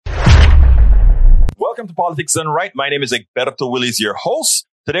Welcome to Politics Done Right. My name is Egberto Willies, your host.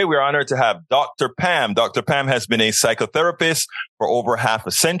 Today, we're honored to have Dr. Pam. Dr. Pam has been a psychotherapist for over half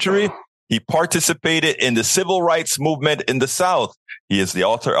a century. He participated in the civil rights movement in the South. He is the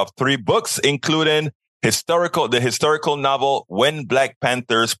author of 3 books, including the historical novel, When Black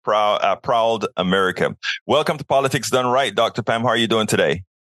Panthers Prowled America. Welcome to Politics Done Right. Dr. Pam, how are you doing today?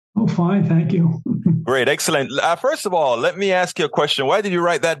 Oh, fine. Thank you. Great. Excellent. First of all, let me ask you a question. Why did you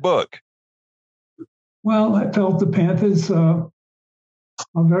write that book? Well, I felt the Panthers are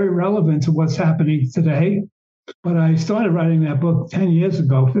very relevant to what's happening today. But I started writing that book 10 years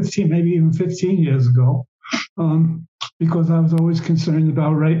ago, 15, maybe even 15 years ago, because I was always concerned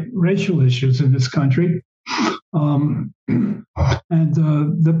about racial issues in this country. And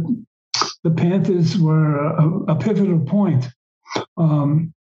the Panthers were a pivotal point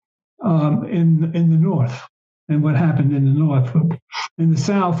in the North and what happened in the North. In the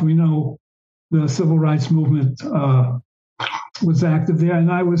South, we know the civil rights movement was active there,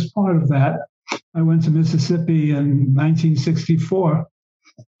 and I was part of that. I went to Mississippi in 1964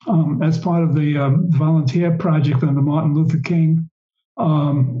 as part of the volunteer project under Martin Luther King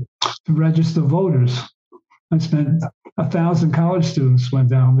to register voters. I spent 1,000 college students went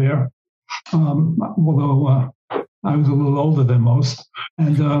down there, although I was a little older than most.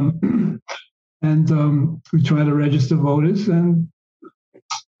 And we tried to register voters, and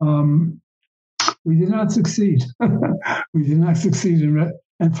we did not succeed. We did not succeed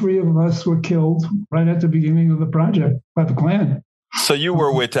and 3 of us were killed right at the beginning of the project by the Klan. So you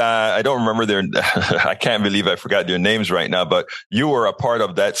were with, I don't remember I can't believe I forgot their names right now, but you were a part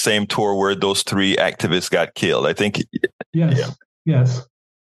of that same tour where those 3 activists got killed, I think. Yes, yeah. Yes.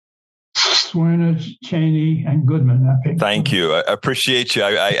 Swerner, Cheney, and Goodman, I think. Thank you. I appreciate you.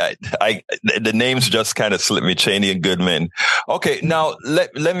 The names just kind of slipped me, Cheney and Goodman. Okay, now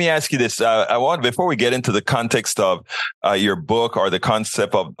let me ask you this. Before we get into the context of your book or the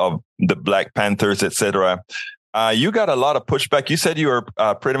concept of the Black Panthers, etc., you got a lot of pushback. You said you were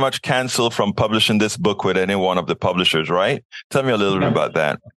pretty much canceled from publishing this book with any one of the publishers, right? Tell me a little bit about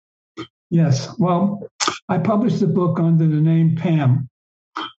that. Yes. Well, I published the book under the name Pam.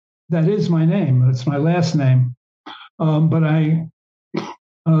 That is my name. It's my last name. But I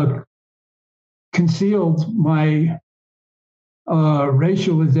concealed my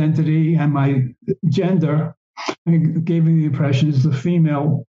racial identity and my gender. It gave me the impression as a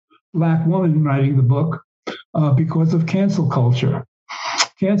female Black woman writing the book because of cancel culture.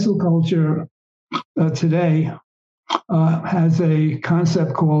 Cancel culture today has a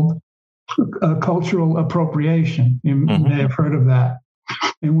concept called cultural appropriation. You may have heard of that,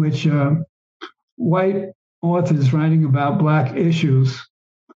 in which white authors writing about Black issues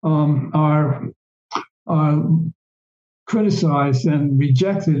are criticized and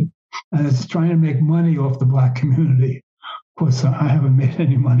rejected as trying to make money off the Black community. Of course, I haven't made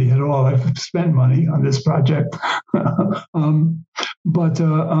any money at all. I've spent money on this project. And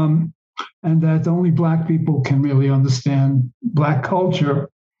that only Black people can really understand Black culture.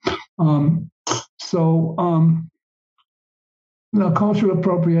 Cultural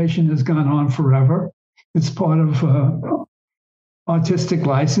appropriation has gone on forever. It's part of artistic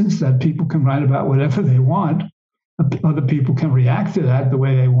license that people can write about whatever they want. Other people can react to that the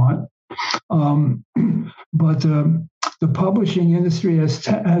way they want. But the publishing industry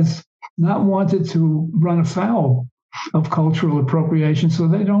has not wanted to run afoul of cultural appropriation, so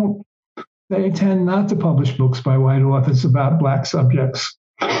they tend not to publish books by white authors about Black subjects.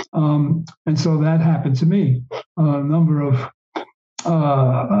 And so that happened to me. A number of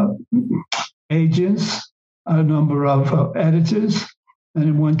agents, a number of editors, and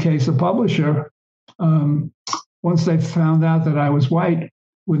in one case, a publisher, once they found out that I was white,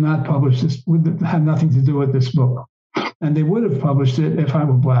 would not publish this, would have nothing to do with this book. And they would have published it if I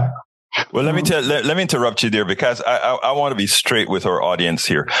were Black. Well, let me interrupt you there, because I want to be straight with our audience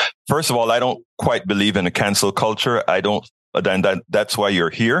here. First of all, I don't quite believe in a cancel culture. I don't. Then that's why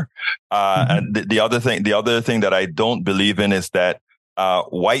you're here. And the other thing that I don't believe in is that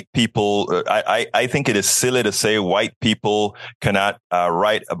white people, I think it is silly to say white people cannot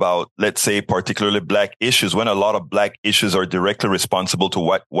write about, let's say, particularly Black issues, when a lot of Black issues are directly responsible to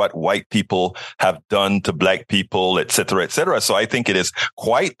what white people have done to Black people, et cetera, et cetera. So I think it is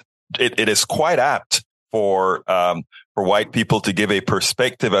quite apt for white people to give a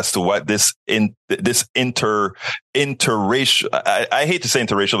perspective as to what this interracial, I hate to say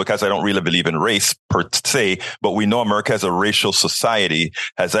interracial because I don't really believe in race per se, but we know America as a racial society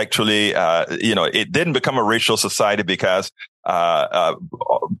has actually, it didn't become a racial society because of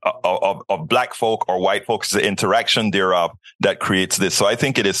black folk or white folks, the interaction thereof that creates this. So I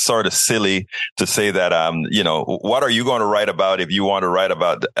think it is sort of silly to say that, what are you going to write about if you want to write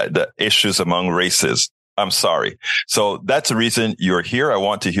about the issues among races? I'm sorry. So that's the reason you're here. I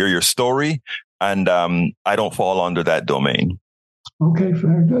want to hear your story, and I don't fall under that domain. Okay,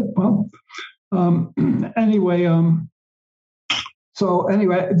 very good. Well, anyway,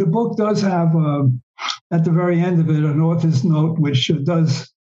 the book does have, at the very end of it, an author's note, which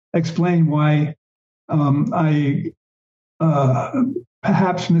does explain why I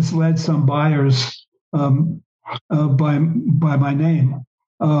perhaps misled some buyers by my name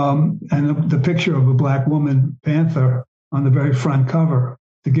and the picture of a black woman panther on the very front cover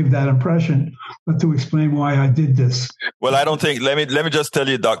to give that impression, but to explain why I did this. Well, I don't think, let me just tell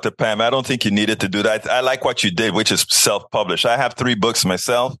you, Dr. Pam, I don't think you needed to do that. I like what you did, which is self-publish. I have 3 books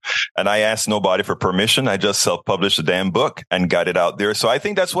myself, and I asked nobody for permission. I just self-published the damn book and got it out there. So I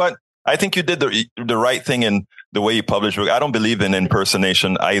think I think you did the right thing in the way you published it. I don't believe in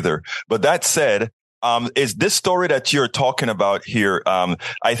impersonation either. But that said, is this story that you're talking about here,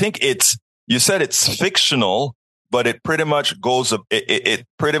 I think you said it's fictional, but it pretty much it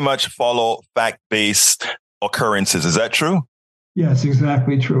pretty much follow fact-based occurrences. Is that true? Yes,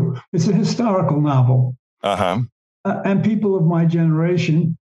 exactly true. It's a historical novel. And people of my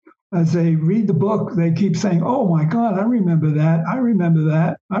generation, as they read the book, they keep saying, "Oh my God, I remember that. I remember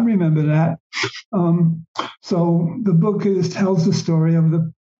that. I remember that." So the book tells the story of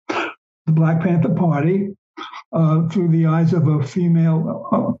the Black Panther Party through the eyes of a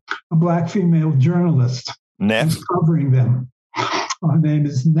black female journalist. Neff. Covering them. Her name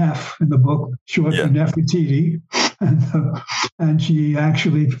is Neff in the book, short for Nefertiti. And she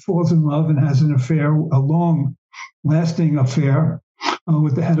actually falls in love and has an affair, a long-lasting affair,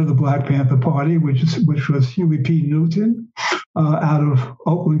 with the head of the Black Panther Party, which was Huey P. Newton, out of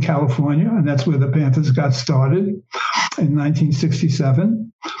Oakland, California. And that's where the Panthers got started in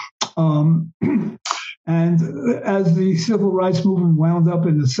 1967. And as the civil rights movement wound up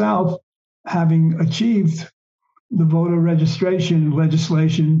in the South, having achieved the voter registration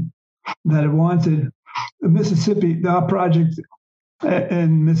legislation that it wanted, our project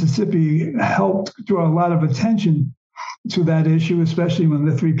in Mississippi helped draw a lot of attention to that issue, especially when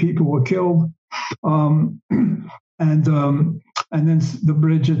the 3 people were killed, and then the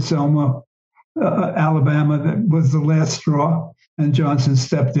bridge at Selma, Alabama, that was the last straw. And Johnson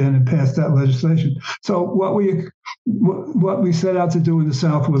stepped in and passed that legislation. So what we set out to do in the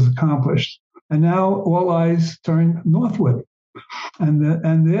South was accomplished, and now all eyes turn northward. And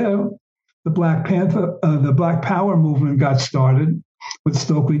there, the Black Panther, the Black Power movement got started with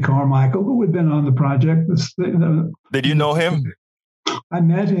Stokely Carmichael, who had been on the project. Did you know him? I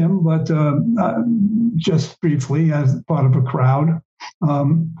met him, but just briefly as part of a crowd. I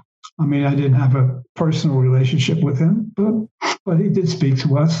didn't have a personal relationship with him, but he did speak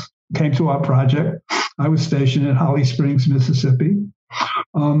to us, came to our project. I was stationed in Holly Springs, Mississippi.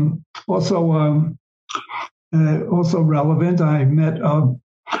 Also relevant, I met a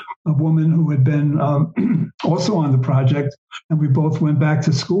woman who had been also on the project, and we both went back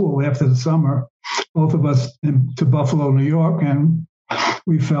to school after the summer, both of us to Buffalo, New York, and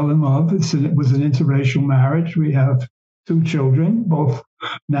we fell in love. It was an interracial marriage. We have 2 children, both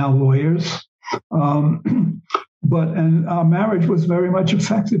now lawyers. And our marriage was very much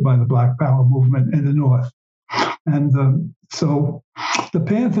affected by the Black Power movement in the North. And so the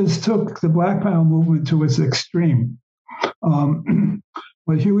Panthers took the Black Power movement to its extreme.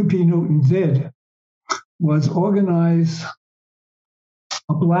 What Huey P. Newton did was organize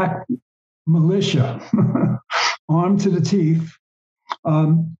a black militia armed to the teeth,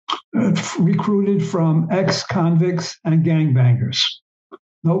 recruited from ex-convicts and gangbangers.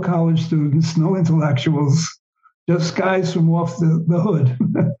 No college students, no intellectuals, just guys from off the hood.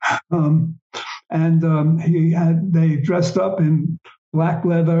 They dressed up in black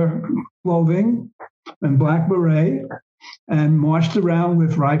leather clothing and black beret and marched around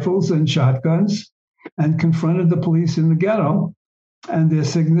with rifles and shotguns and confronted the police in the ghetto. And their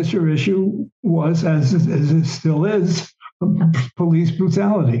signature issue was, as it still is, police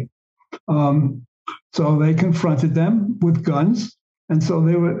brutality. So they confronted them with guns. And so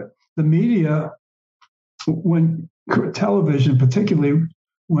the media, when television particularly,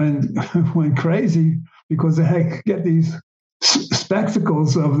 went crazy because they had to get these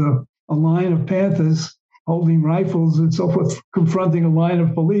spectacles of a line of Panthers holding rifles and so forth, confronting a line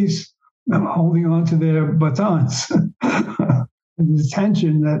of police holding on to their batons. And the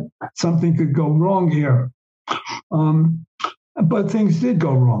tension that something could go wrong here. But things did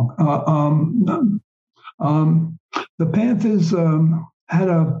go wrong. The Panthers had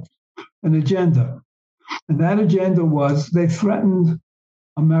an agenda, and that agenda was they threatened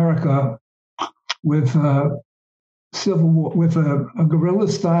America with civil war, with a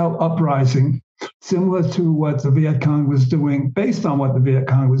guerrilla-style uprising, similar to what the Viet Cong was doing, based on what the Viet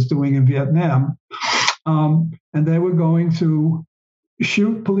Cong was doing in Vietnam. And they were going to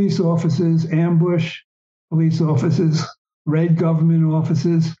shoot police officers, ambush police officers, raid government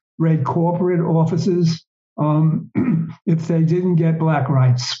offices, raid corporate offices, if they didn't get black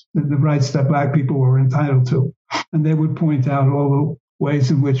rights, the rights that black people were entitled to. And they would point out all the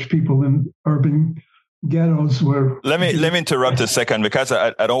ways in which people in urban ghettos were. Let me interrupt a second, because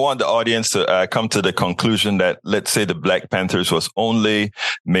I don't want the audience to come to the conclusion that, let's say, the Black Panthers was only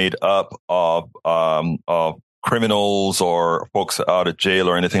made up of criminals or folks out of jail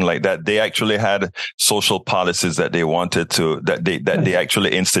or anything like that. They actually had social policies that they wanted to, that they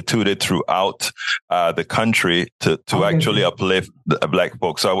actually instituted throughout the country to actually uplift the black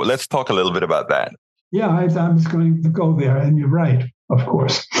folks. So let's talk a little bit about that. Yeah, I was going to go there, and you're right, of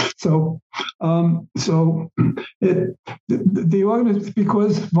course. So, the organization,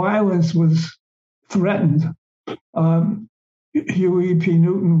 because violence was threatened, Huey P.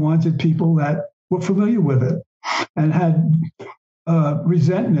 Newton wanted people that were familiar with it and had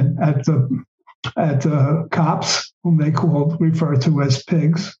resentment at cops, whom they referred to as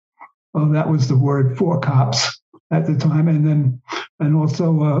pigs. That was the word for cops at the time, and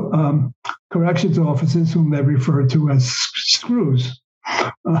also corrections officers, whom they referred to as screws.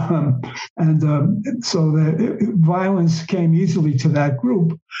 So the violence came easily to that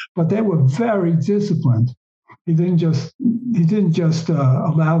group, but they were very disciplined. He didn't just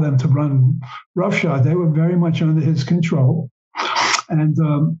allow them to run roughshod. They were very much under his control, and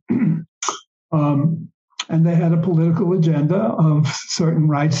they had a political agenda of certain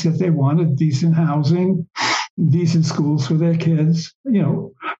rights that they wanted: decent housing, decent schools for their kids,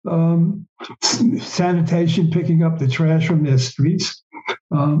 sanitation, picking up the trash from their streets,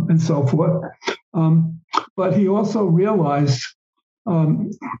 and so forth. But he also realized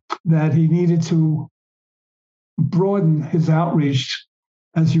that he needed to broaden his outreach,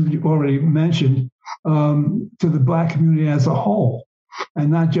 as you already mentioned, to the Black community as a whole,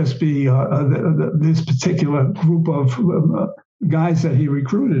 and not just be this particular group of guys that he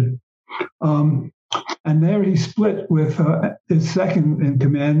recruited. And there he split with his second in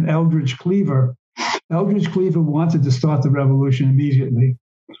command, Eldridge Cleaver. Eldridge Cleaver wanted to start the revolution immediately,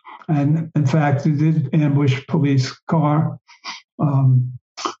 and in fact, he did ambush police car, and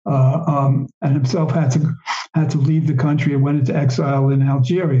himself had to leave the country and went into exile in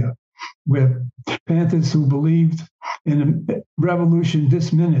Algeria, where Panthers who believed in a revolution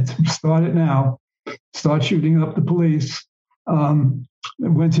this minute, start it now, start shooting up the police,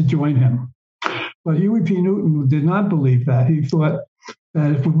 went to join him. But Huey P. Newton did not believe that. He thought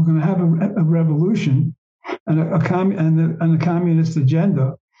that if we were going to have a revolution and a communist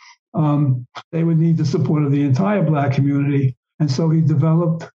agenda, they would need the support of the entire Black community. And so he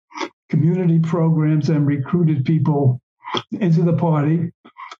developed community programs and recruited people into the party.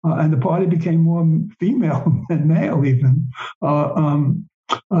 And the party became more female than male even,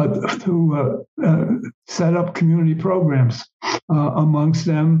 to set up community programs, amongst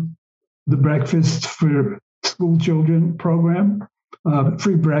them the Breakfast for School Children program,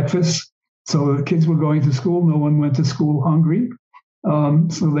 free breakfast. So the kids were going to school. No one went to school hungry,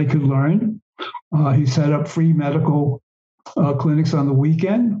 so they could learn. He set up free medical clinics on the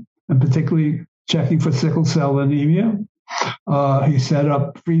weekend, and particularly checking for sickle cell anemia. He set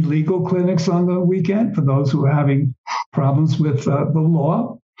up free legal clinics on the weekend for those who were having problems with the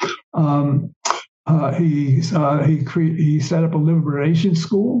law. He set up a liberation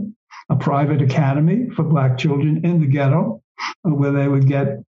school, a private academy for Black children in the ghetto, where they would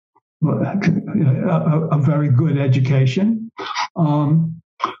get a very good education.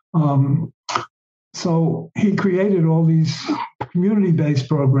 So he created all these community-based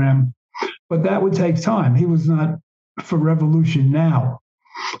programs, but that would take time. He was not for revolution now.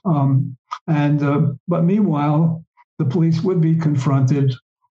 But meanwhile, the police would be confronted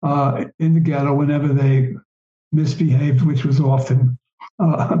in the ghetto whenever they misbehaved, which was often.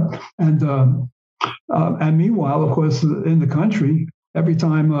 And meanwhile, of course, in the country, every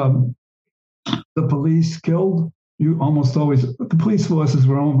time the police killed, the police forces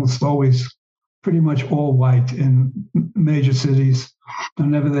were almost always pretty much all white in major cities.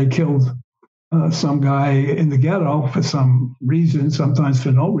 Whenever they killed some guy in the ghetto for some reason, sometimes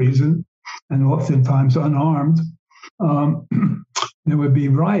for no reason, and oftentimes unarmed, there would be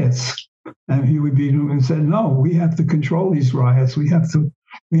riots. And he would be and said, no, we have to control these riots. We have to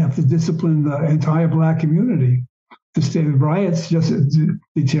we have to discipline the entire black community. The state of riots just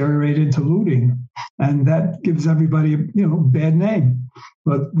deteriorate into looting, and that gives everybody, bad name.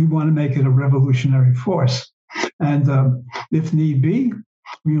 But we want to make it a revolutionary force, and if need be,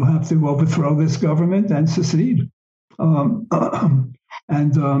 we'll have to overthrow this government and secede. But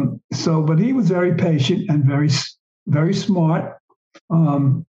he was very patient and very, very smart.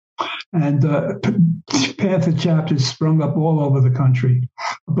 Panther chapters sprung up all over the country,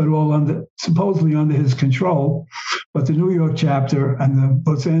 but all supposedly under his control. But the New York chapter and the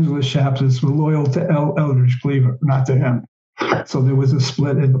Los Angeles chapters were loyal to Eldridge Cleaver, not to him. So there was a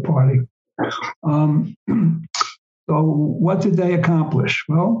split in the party. So what did they accomplish?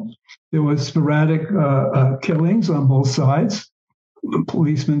 Well, there was sporadic killings on both sides.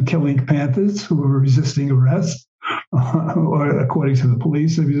 Policemen killing Panthers who were resisting arrest, or according to the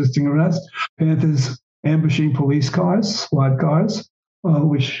police, resisting arrest. Panthers ambushing police cars, squad cars,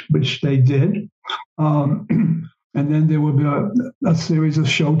 which they did. And then there would be a series of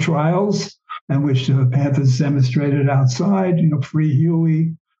show trials in which the Panthers demonstrated outside. Free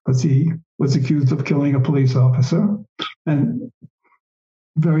Huey, because he was accused of killing a police officer, and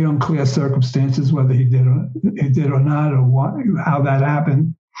very unclear circumstances whether he did or not, or how that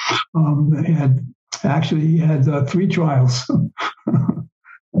happened. He had 3 trials,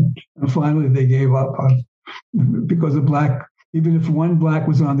 and finally they gave up because of black. Even if one black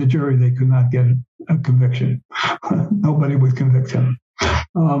was on the jury, they could not get a conviction. Nobody would convict him,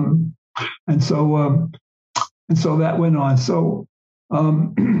 and so that went on. So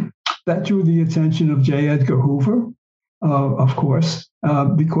that drew the attention of J. Edgar Hoover, of course,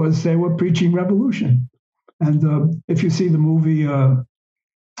 because they were preaching revolution. And if you see the movie,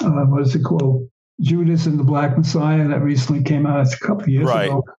 what is it called? Judas and the Black Messiah, that recently came out a couple of years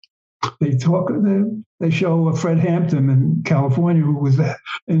ago. They show Fred Hampton in California, who was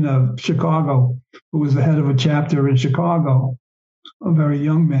in Chicago, who was the head of a chapter in Chicago, a very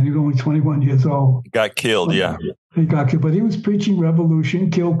young man. He was only 21 years old. Got killed, yeah. He got killed, but he was preaching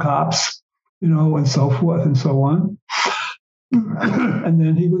revolution, kill cops, and so forth and so on. And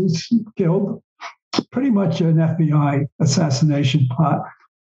then he was killed. Pretty much an FBI assassination plot,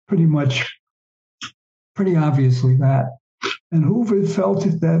 pretty obviously that. And Hoover felt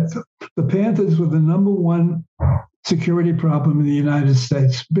that the Panthers were the number one security problem in the United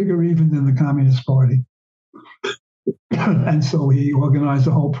States, bigger even than the Communist Party. And so he organized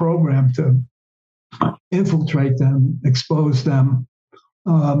a whole program to infiltrate them, expose them,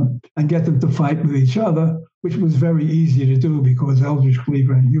 and get them to fight with each other, which was very easy to do because Eldridge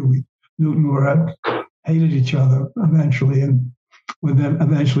Cleaver and Huey Newton hated each other eventually, and with them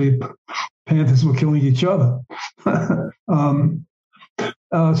eventually Panthers were killing each other.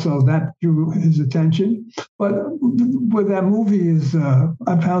 So that drew his attention. But with that movie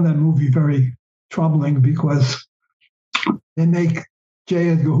I found that movie very troubling because they make J.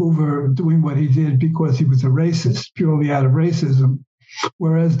 Edgar Hoover doing what he did because he was a racist, purely out of racism,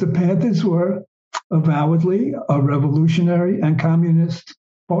 whereas the Panthers were avowedly a revolutionary and communist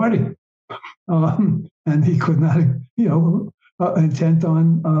party. And he could not, intent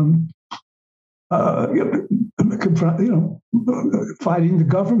on fighting the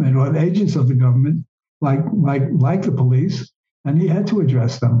government or the agents of the government, like the police, and he had to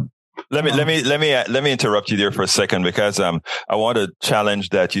address them. Let me interrupt you there for a second because I want to challenge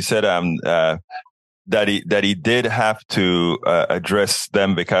that. You said that he did have to address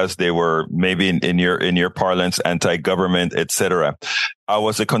them because they were maybe in your parlance anti-government, etc.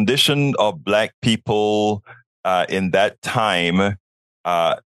 Was a condition of black people in that time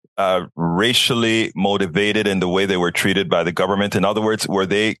racially motivated in the way they were treated by the government? In other words, were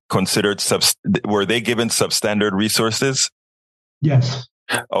they considered were they given substandard resources? Yes.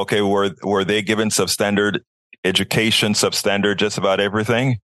 Okay. Were they given substandard education, substandard just about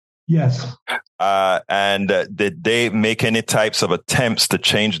everything? Yes. And did they make any types of attempts to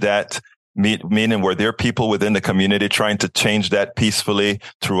change that? Meaning, were there people within the community trying to change that peacefully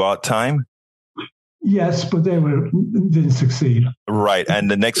throughout time? Yes, but they didn't succeed. Right.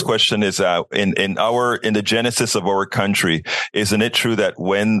 And the next question is, in the genesis of our country, isn't it true that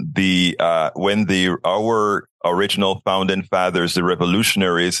when our original founding fathers, the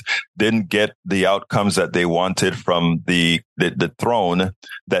revolutionaries, didn't get the outcomes that they wanted from the throne,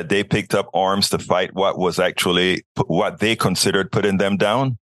 that they picked up arms to fight what was actually what they considered putting them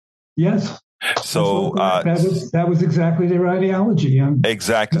down? Yes. So that was exactly their ideology.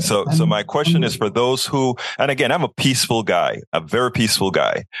 Exactly. So my question is for those who, and again, I'm a peaceful guy, a very peaceful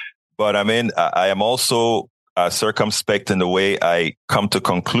guy, but I am also circumspect in the way I come to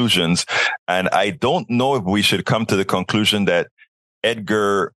conclusions. And I don't know if we should come to the conclusion that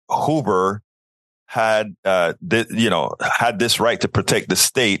Edgar Hoover had this right to protect the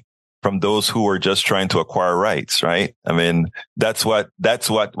state from those who were just trying to acquire rights, right? I mean, that's what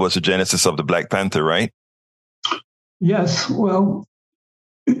was the genesis of the Black Panther, right? Yes. Well,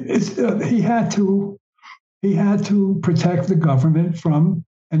 he had to protect the government from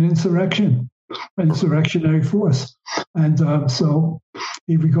an insurrectionary force, and so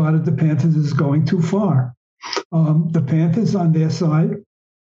he regarded the Panthers as going too far. The Panthers, on their side,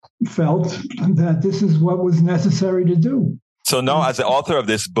 felt that this is what was necessary to do. So now, as the author of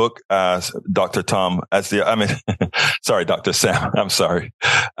this book, Dr. Tom, sorry, Dr. Sam, I'm sorry.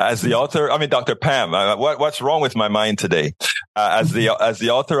 As the author, Dr. Pam, what's wrong with my mind today? As the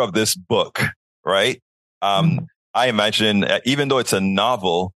author of this book, right? I imagine, even though it's a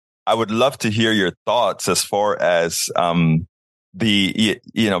novel, I would love to hear your thoughts as far as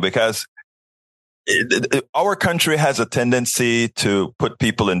because our country has a tendency to put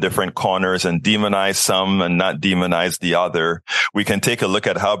people in different corners and demonize some and not demonize the other. We can take a look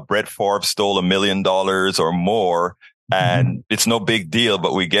at how Brett Favre stole $1 million or more, and it's no big deal,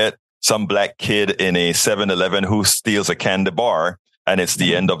 but we get some black kid in a 7-Eleven who steals a candy bar, and it's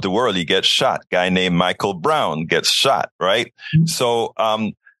the end of the world. He gets shot. Guy named Michael Brown gets shot, right? So,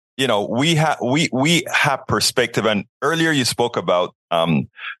 we have perspective. And earlier you spoke about,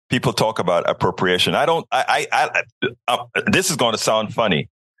 people talk about appropriation. This is going to sound funny.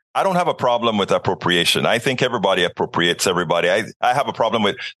 I don't have a problem with appropriation. I think everybody appropriates everybody. I have a problem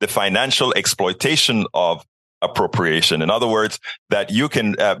with the financial exploitation of appropriation. In other words, that you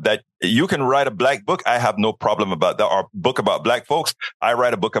can write a black book. I have no problem about that. Or book about black folks. I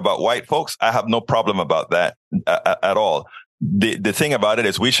write a book about white folks. I have no problem about that at all. The thing about it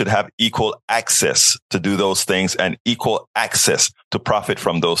is we should have equal access to do those things and equal access to profit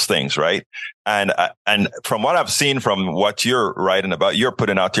from those things, right? And from what I've seen from what you're writing about, you're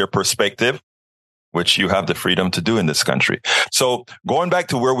putting out your perspective, which you have the freedom to do in this country. So going back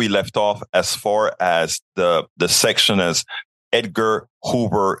to where we left off, as far as the section as Edgar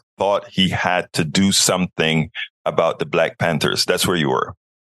Hoover thought he had to do something about the Black Panthers. That's where you were.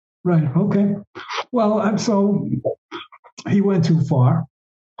 Right. Okay. Well, so he went too far.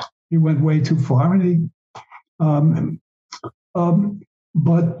 He went way too far, and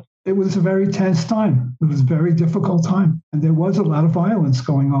but it was a very tense time. It was a very difficult time, and there was a lot of violence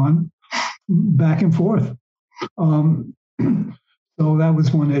going on back and forth. So that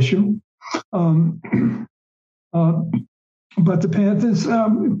was one issue. But the Panthers,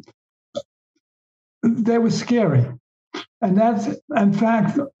 they were scary, and that's, in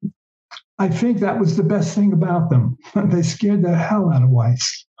fact, I think that was the best thing about them. They scared the hell out of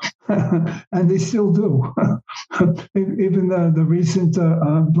whites, and they still do. Even the recent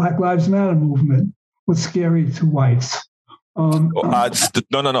Black Lives Matter movement was scary to whites.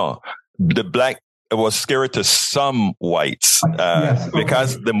 No. The black was scary to some whites yes, okay.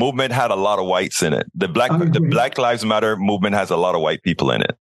 Because the movement had a lot of whites in it. The Black Lives Matter movement has a lot of white people in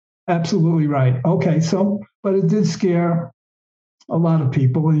it. Absolutely right. Okay, but it did scare a lot of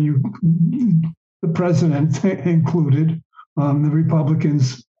people, and the president included, the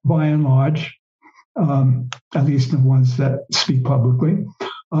Republicans by and large, at least the ones that speak publicly.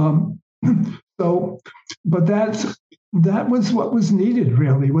 But that was what was needed,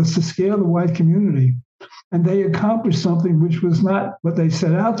 really, was to scare the white community. And they accomplished something which was not what they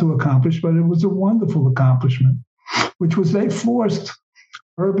set out to accomplish, but it was a wonderful accomplishment, which was they forced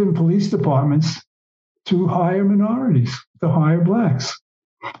urban police departments to hire minorities, to hire blacks.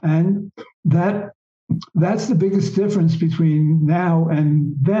 And that's the biggest difference between now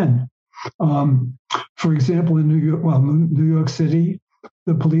and then. For example, in New York City,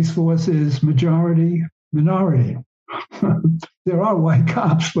 the police force is majority minority. There are white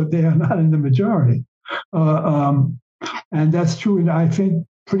cops, but they are not in the majority. And that's true, I think,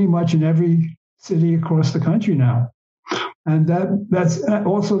 pretty much in every city across the country now. And that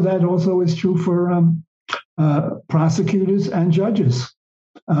also is true for prosecutors and judges.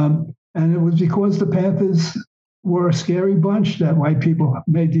 And it was because the Panthers were a scary bunch that white people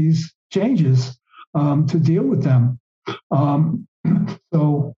made these changes to deal with them.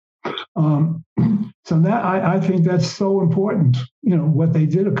 So that I think that's so important, what they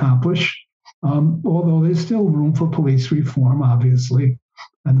did accomplish, although there's still room for police reform, obviously.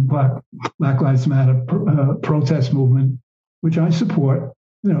 And the Black Lives Matter protest movement, which I support,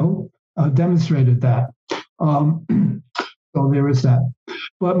 demonstrated that. So there is that.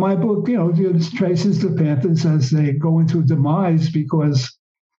 But my book, traces the Panthers as they go into demise because,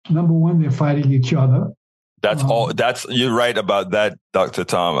 number one, they're fighting each other. That's all. You're right about that, Dr.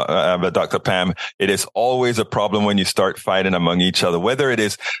 Tom, Dr. Pam. It is always a problem when you start fighting among each other, whether it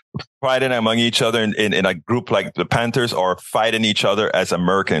is fighting among each other in a group like the Panthers or fighting each other as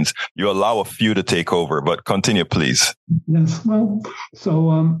Americans. You allow a few to take over, but continue, please. Yes. Well,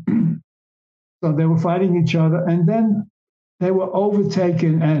 so they were fighting each other, and then they were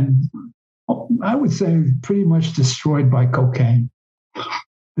overtaken and I would say pretty much destroyed by cocaine.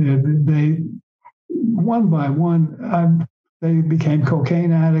 They one by one, they became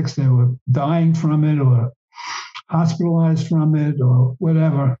cocaine addicts. They were dying from it or hospitalized from it or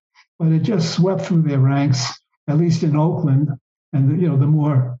whatever. But it just swept through their ranks, at least in Oakland, and the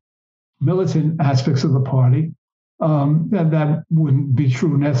more militant aspects of the party. That wouldn't be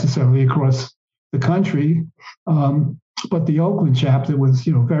true necessarily across the country. But the Oakland chapter was,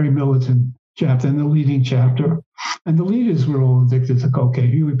 very militant chapter and the leading chapter. And the leaders were all addicted to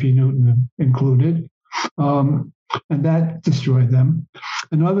cocaine, Huey P. Newton included. And that destroyed them.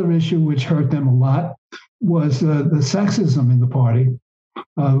 Another issue which hurt them a lot was the sexism in the party.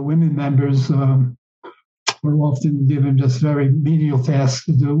 Women members were often given just very menial tasks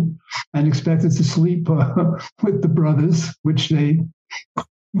to do and expected to sleep with the brothers, which they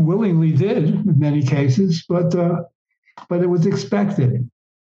willingly did in many cases, but it was expected.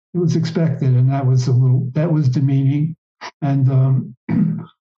 It was expected, and that was demeaning. And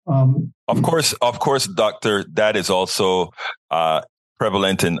of course, Doctor, that is also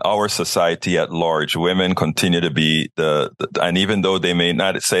prevalent in our society at large. Women continue to be and even though they may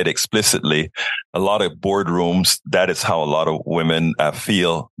not say it explicitly, a lot of boardrooms, that is how a lot of women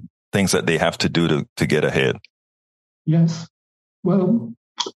feel, things that they have to do to get ahead. Yes. Well,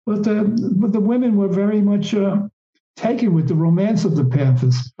 but the women were very much taken with the romance of the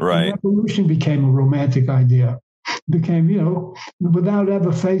Panthers. Right. The revolution became a romantic idea. It became, without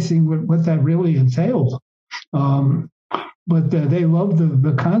ever facing what that really entailed. But they loved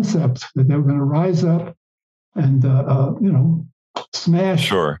the concept that they were going to rise up and,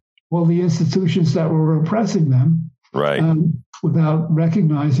 smash all the institutions that were oppressing them. Right. Without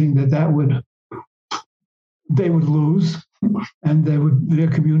recognizing that they would lose and their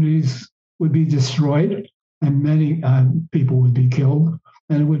communities would be destroyed and many people would be killed.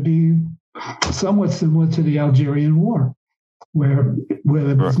 And it would be somewhat similar to the Algerian War, where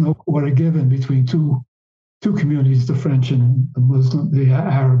there was no quarter given between two communities, the French and the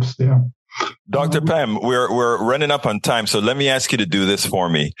Arabs there. Dr. Pam, we're running up on time, so let me ask you to do this for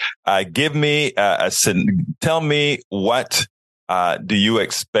me. Tell me what do you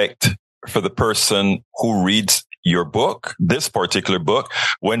expect for the person who reads your book, this particular book,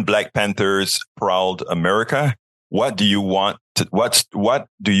 When Black Panthers Prowled America? What do you want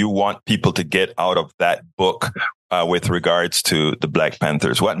people to get out of that book with regards to the Black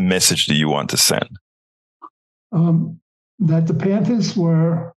Panthers? What message do you want to send? That the Panthers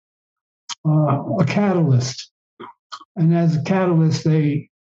were a catalyst. And as a catalyst, they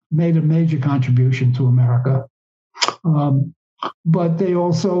made a major contribution to America. But they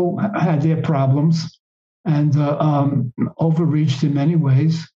also had their problems and overreached in many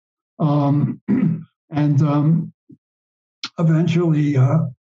ways. And eventually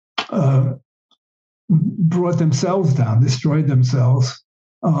brought themselves down, destroyed themselves.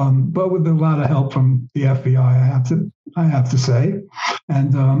 But with a lot of help from the FBI, I have to say,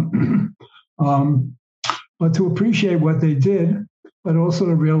 and but to appreciate what they did, but also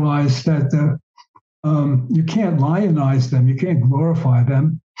to realize that you can't lionize them, you can't glorify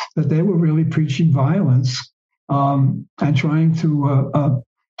them. That they were really preaching violence and trying to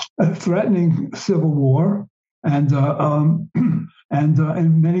threatening civil war, and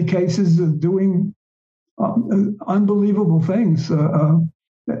in many cases doing unbelievable things.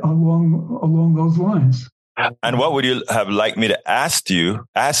 Along those lines. And what would you have liked me to ask you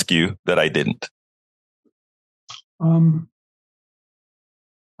that I didn't? I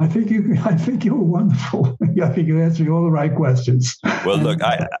think you were wonderful. I think you answered all the right questions. Well, look,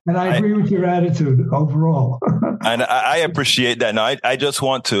 I agree with your attitude overall. And I appreciate that. Now, I just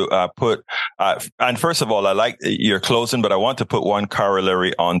want to put, and first of all, I like your closing, but I want to put one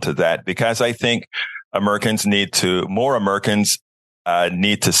corollary onto that, because I think more Americans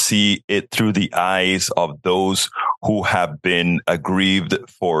need to see it through the eyes of those who have been aggrieved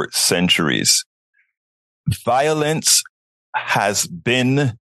for centuries. Violence has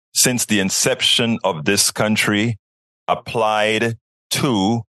been, since the inception of this country, applied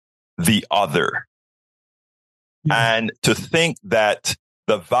to the other. Yeah. And to think that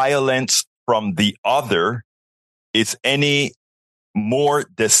the violence from the other is any more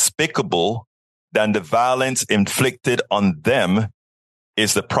despicable than the violence inflicted on them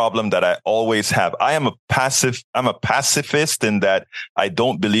is the problem that I always have. I'm a pacifist in that I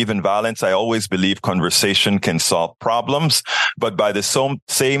don't believe in violence. I always believe conversation can solve problems. But by the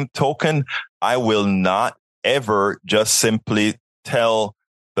same token, I will not ever just simply tell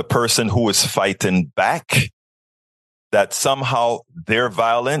the person who is fighting back that somehow their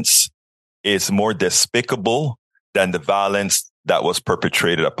violence is more despicable than the violence that was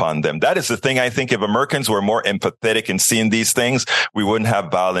perpetrated upon them. That is the thing. I think if Americans were more empathetic in seeing these things, we wouldn't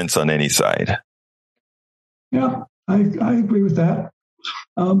have violence on any side. Yeah, I agree with that.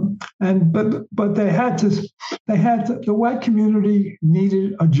 But they had to. The white community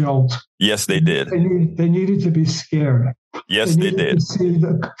needed a jolt. Yes, they did. They needed to be scared. Yes, they did. To see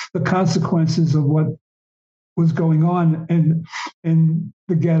the consequences of what was going on in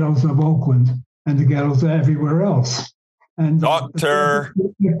the ghettos of Oakland and the ghettos everywhere else. And Doctor,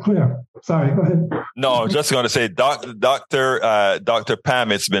 clear. Sorry, go ahead. No, just going to say, Dr.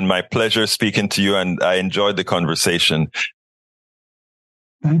 Pam, it's been my pleasure speaking to you, and I enjoyed the conversation.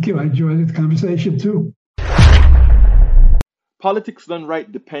 Thank you. I enjoyed the conversation too. Politics Done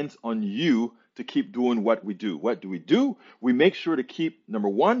Right depends on you to keep doing what we do. What do? We make sure to keep, number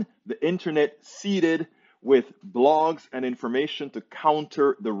one, the internet seeded with blogs and information to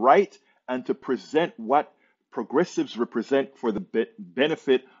counter the right and to present what progressives represent for the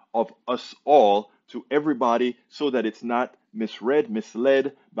benefit of us all to everybody, so that it's not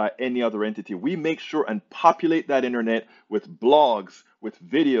misled by any other entity. We make sure and populate that internet with blogs, with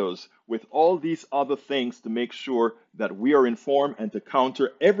videos, with all these other things to make sure that we are informed and to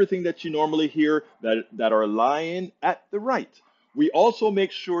counter everything that you normally hear that are lying at the right. We also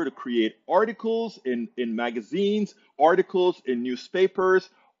make sure to create articles in magazines, articles in newspapers,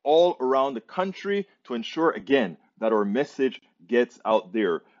 all around the country to ensure, again, that our message gets out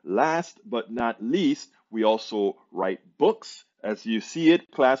there. Last but not least, we also write books. As you see it,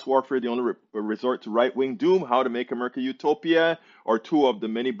 Class Warfare, the only resort to right-wing doom, How to Make America Utopia, are two of the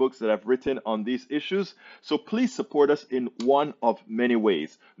many books that I've written on these issues. So please support us in one of many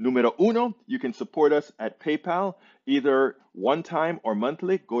ways. Numero uno, you can support us at PayPal, either one time or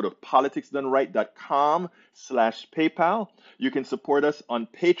monthly. Go to politicsdoneright.com/PayPal. You can support us on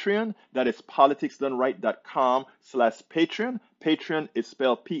Patreon. That is politicsdoneright.com/Patreon. Patreon is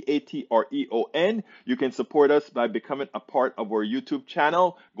spelled Patreon. You can support us by becoming a part of our YouTube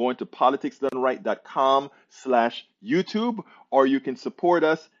channel, going to politicsdoneright.com/YouTube, or you can support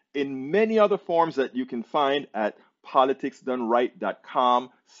us in many other forms that you can find at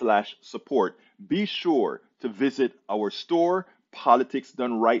politicsdoneright.com/support. Be sure to visit our store,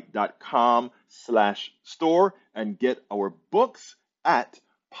 politicsdoneright.com/store, and get our books at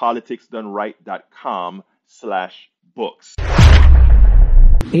politicsdoneright.com/books.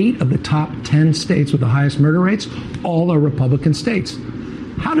 8 of the top 10 states with the highest murder rates, all are Republican states.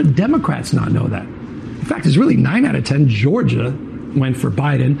 How do Democrats not know that? In fact, it's really 9 out of 10. Georgia went for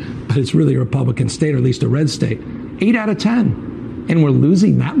Biden, but it's really a Republican state, or at least a red state. 8 out of 10. And we're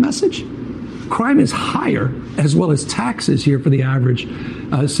losing that message? Crime is higher, as well as taxes here for the average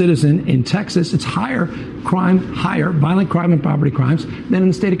citizen in Texas. It's higher, violent crime and property crimes than in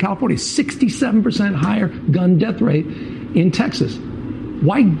the state of California. 67% higher gun death rate in Texas.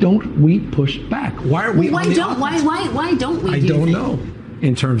 Why don't we push back? Why are we? Why don't we? I don't know.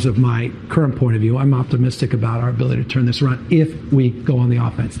 In terms of my current point of view, I'm optimistic about our ability to turn this around if we go on the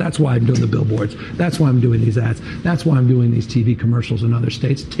offense. That's why I'm doing the billboards. That's why I'm doing these ads. That's why I'm doing these TV commercials in other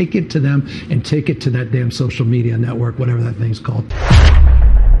states. Take it to them and take it to that damn social media network, whatever that thing's called.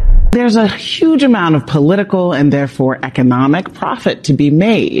 There's a huge amount of political and therefore economic profit to be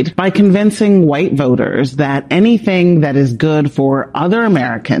made by convincing white voters that anything that is good for other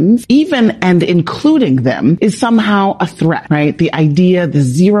Americans, even and including them, is somehow a threat, right? The idea, the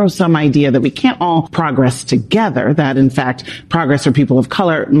zero-sum idea that we can't all progress together, that in fact progress for people of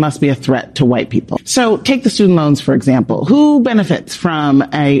color must be a threat to white people. So take the student loans, for example. Who benefits from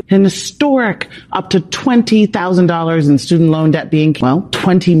an historic up to $20,000 in student loan debt being,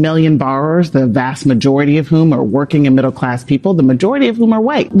 20 million borrowers, the vast majority of whom are working and middle class people, the majority of whom are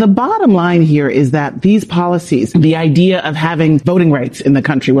white. The bottom line here is that these policies, the idea of having voting rights in the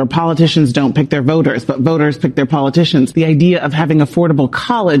country where politicians don't pick their voters, but voters pick their politicians, the idea of having affordable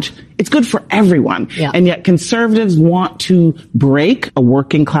college, it's good for everyone. Yeah. And yet conservatives want to break a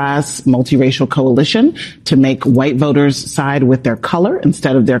working class multiracial coalition to make white voters side with their color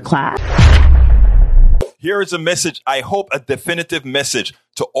instead of their class. Here is a message, I hope a definitive message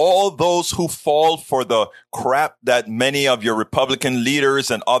to all those who fall for the crap that many of your Republican leaders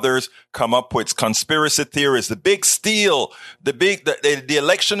and others come up with, conspiracy theories, the big steal, the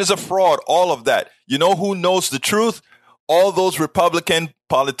election is a fraud, all of that. You know who knows the truth? all those Republican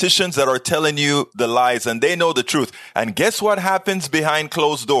politicians that are telling you the lies, and they know the truth. And guess what happens behind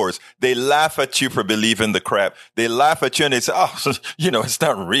closed doors? They laugh at you for believing the crap. They laugh at you and they say, oh, it's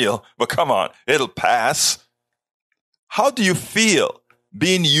not real, but come on, it'll pass. How do you feel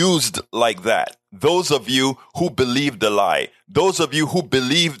being used like that? Those of you who believe the lie, those of you who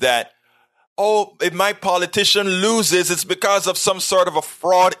believe that, oh, if my politician loses, it's because of some sort of a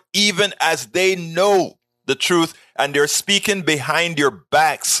fraud, even as they know the truth and they're speaking behind your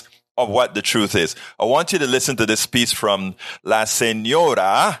backs of what the truth is. I want you to listen to this piece from La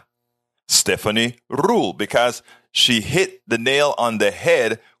Señora Stephanie Ruhle, because she hit the nail on the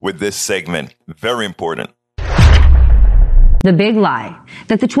head with this segment. Very important. The big lie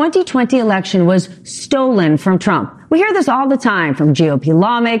that the 2020 election was stolen from Trump. We hear this all the time from GOP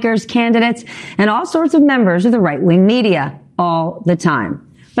lawmakers, candidates, and all sorts of members of the right-wing media all the time.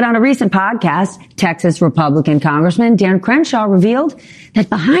 But on a recent podcast, Texas Republican Congressman Dan Crenshaw revealed that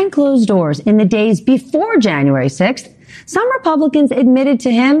behind closed doors in the days before January 6th, some Republicans admitted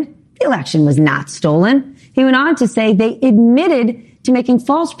to him the election was not stolen. He went on to say they admitted to making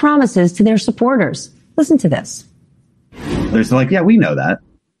false promises to their supporters. Listen to this. There's like, yeah, we know that,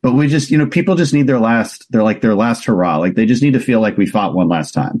 but we just, people just need their last hurrah. Like they just need to feel like we fought one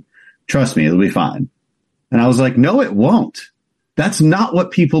last time. Trust me, it'll be fine. And I was like, no, it won't. That's not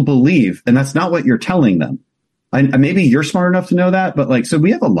what people believe. And that's not what you're telling them. Maybe you're smart enough to know that, but so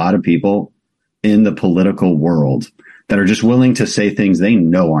we have a lot of people in the political world that are just willing to say things they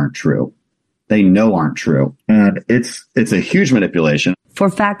know aren't true. They know aren't true. And it's a huge manipulation. For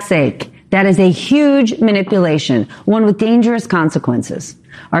fact's sake, that is a huge manipulation, one with dangerous consequences.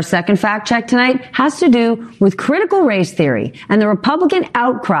 Our second fact check tonight has to do with critical race theory and the Republican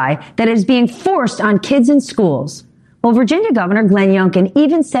outcry that is being forced on kids in schools. Well, Virginia Governor Glenn Youngkin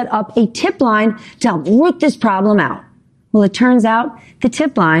even set up a tip line to help root this problem out. Well, it turns out the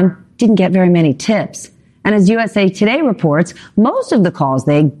tip line didn't get very many tips. And as USA Today reports, most of the calls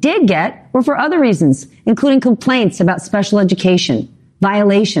they did get were for other reasons, including complaints about special education,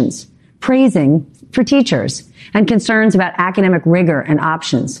 violations, praising for teachers, and concerns about academic rigor and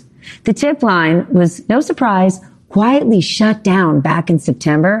options. The tip line was, no surprise, quietly shut down back in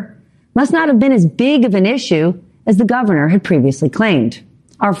September. Must not have been as big of an issue as the governor had previously claimed.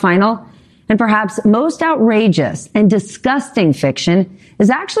 Our final and perhaps most outrageous and disgusting fiction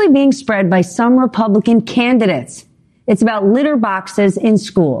is actually being spread by some Republican candidates. It's about litter boxes in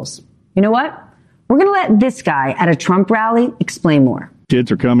schools. You know what? We're going to let this guy at a Trump rally explain more.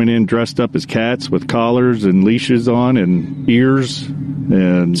 Kids are coming in dressed up as cats with collars and leashes on and ears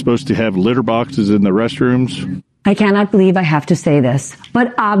and supposed to have litter boxes in the restrooms. I cannot believe I have to say this,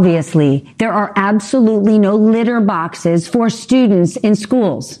 but obviously there are absolutely no litter boxes for students in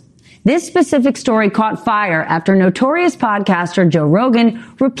schools. This specific story caught fire after notorious podcaster Joe Rogan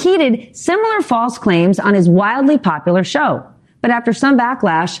repeated similar false claims on his wildly popular show. But after some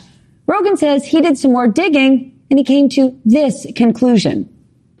backlash, Rogan says he did some more digging and he came to this conclusion.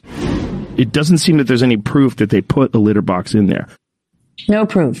 It doesn't seem that there's any proof that they put a litter box in there. No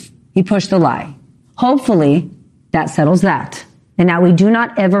proof. He pushed the lie. Hopefully, that settles that. And now we do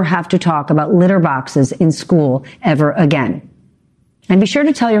not ever have to talk about litter boxes in school ever again. And be sure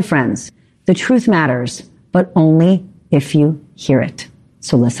to tell your friends, the truth matters, but only if you hear it.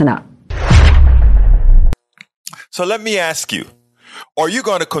 So listen up. So let me ask you, are you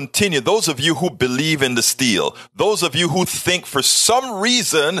going to continue, those of you who believe in the steal, those of you who think for some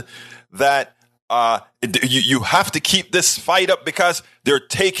reason that you have to keep this fight up because they're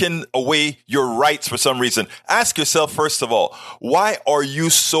taking away your rights for some reason? Ask yourself, first of all, why are you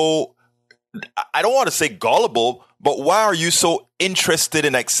so, I don't want to say gullible, but why are you so interested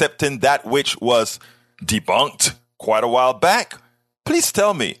in accepting that which was debunked quite a while back? Please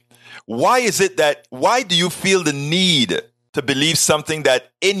tell me, why do you feel the need to believe something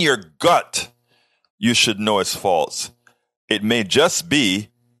that in your gut you should know is false? It may just be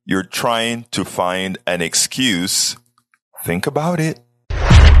you're trying to find an excuse. Think about it.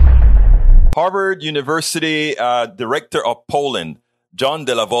 Harvard University director of polling, John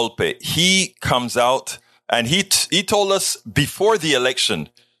Della Volpe, he comes out and he told us before the election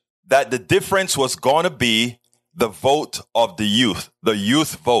that the difference was going to be the vote of the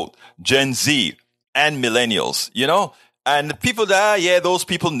youth vote, Gen Z and millennials, and people that, those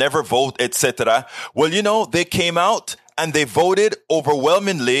people never vote, etc. Well, they came out and they voted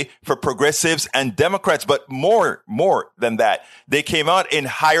overwhelmingly for progressives and Democrats. But more than that, they came out in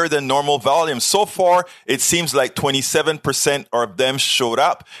higher than normal volume. So far, it seems like 27% of them showed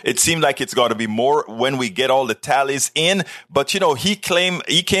up. It seemed like it's going to be more when we get all the tallies in. But, he came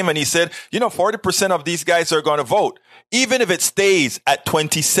and he said, 40% of these guys are going to vote. even if it stays at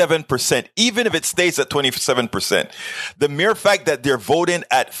 27%, even if it stays at 27%, the mere fact that they're voting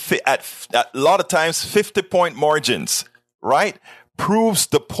at a lot of times 50-point margins, right, proves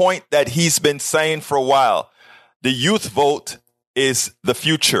the point that he's been saying for a while. The youth vote is the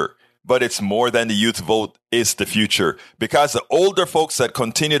future, but it's more than the youth vote is the future, because the older folks that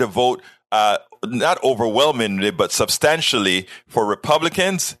continue to vote, not overwhelmingly, but substantially for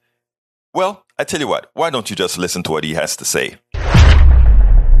Republicans, well, I tell you what, why don't you just listen to what he has to say?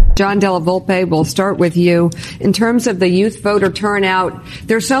 John Della Volpe, we'll start with you. In terms of the youth voter turnout,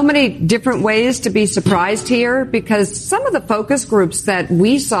 there's so many different ways to be surprised here, because some of the focus groups that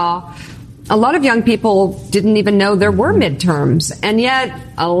we saw, a lot of young people didn't even know there were midterms, and yet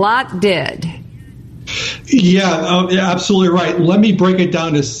a lot did. Yeah, absolutely right. Let me break it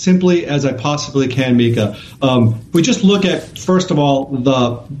down as simply as I possibly can, Mika. We just look at, first of all,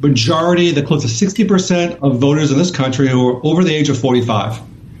 the majority, the close to 60% of voters in this country who are over the age of 45.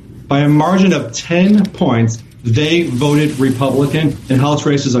 By a margin of 10 points, they voted Republican in House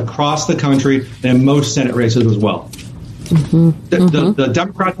races across the country and in most Senate races as well. The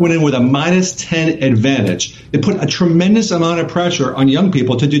Democrats went in with a minus 10 advantage. They put a tremendous amount of pressure on young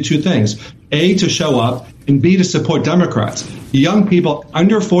people to do two things. A, to show up, and B, to support Democrats. Young people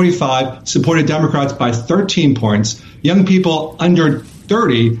under 45 supported Democrats by 13 points. Young people under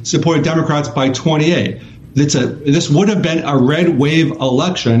 30 supported Democrats by 28. This would have been a red wave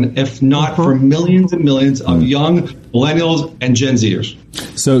election if not for millions and millions of young millennials and Gen Zers.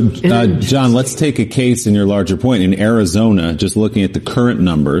 So, John, let's take a case in your larger point. In Arizona, just looking at the current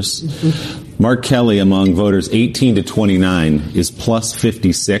numbers, Mark Kelly among voters 18 to 29 is plus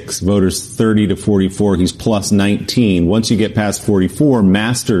 56. Voters 30 to 44, he's plus 19. Once you get past 44,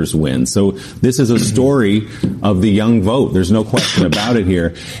 Masters wins. So this is a story of the young vote. There's no question about it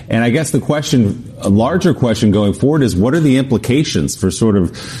here. And I guess a larger question going forward is, what are the implications for sort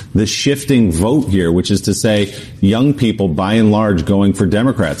of the shifting vote here, which is to say young people, by and large, going for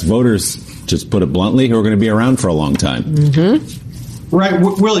Democrats, voters, just put it bluntly, who are going to be around for a long time. Right,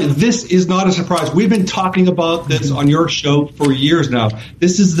 Willie, this is not a surprise. We've been talking about this on your show for years now.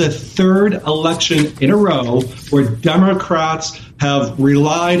 This is the third election in a row where Democrats have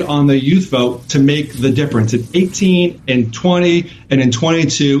relied on the youth vote to make the difference. In 18, in 20, and in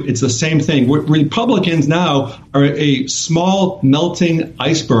 22, it's the same thing. Republicans now are a small melting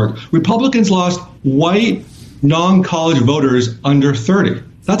iceberg. Republicans lost white, non-college voters under 30.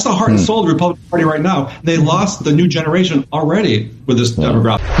 That's the heart and soul of the Republican Party right now. They lost the new generation already with this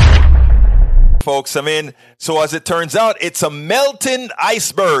demographic. Folks, so as it turns out, it's a melting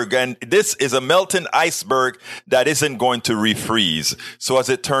iceberg, and this is a melting iceberg that isn't going to refreeze. So as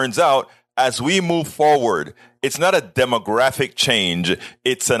it turns out, as we move forward, it's not a demographic change.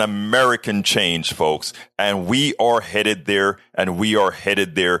 It's an American change, folks. And we are headed there, and we are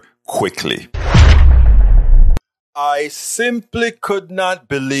headed there quickly. I simply could not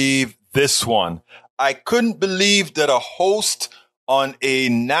believe this one. I couldn't believe that a host on a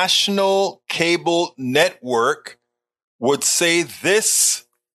national cable network would say this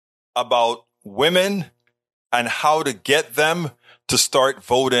about women and how to get them to start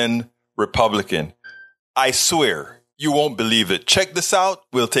voting Republican. I swear, you won't believe it. Check this out.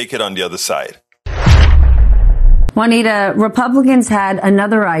 We'll take it on the other side. Juanita, Republicans had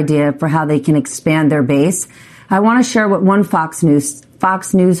another idea for how they can expand their base. I want to share what one Fox News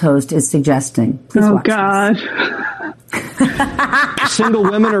host is suggesting. Please watch God. Single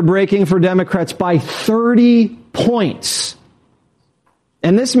women are breaking for Democrats by 30 points.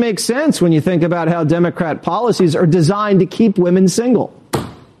 And this makes sense when you think about how Democrat policies are designed to keep women single.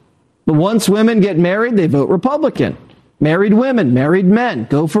 But once women get married, they vote Republican. Married women, married men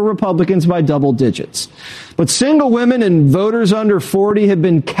go for Republicans by double digits. But single women and voters under 40 have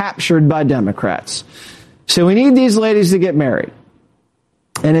been captured by Democrats. So we need these ladies to get married.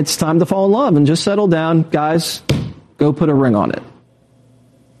 And it's time to fall in love and just settle down. Guys, go put a ring on it.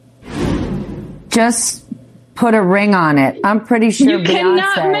 Just put a ring on it. I'm pretty sure you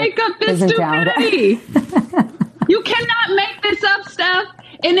cannot make up this stupidity. You cannot make this up, Steph.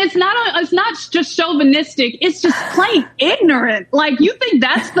 And it's not just chauvinistic. It's just plain ignorant. Like, you think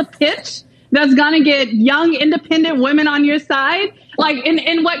that's the pitch that's going to get young, independent women on your side? Like,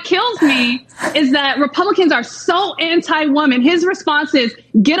 and what kills me is that Republicans are so anti-woman. His response is,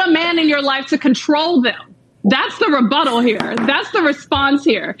 get a man in your life to control them. That's the rebuttal here. That's the response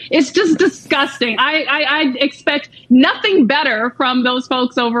here. It's just disgusting. I expect nothing better from those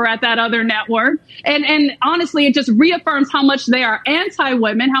folks over at that other network. And honestly, it just reaffirms how much they are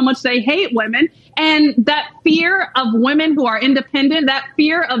anti-women, how much they hate women. And that fear of women who are independent, that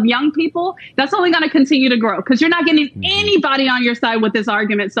fear of young people, that's only going to continue to grow because you're not getting anybody on your side with this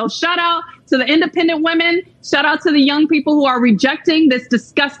argument. So shout out to the independent women. Shout out to the young people who are rejecting this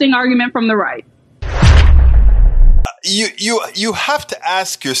disgusting argument from the right. You have to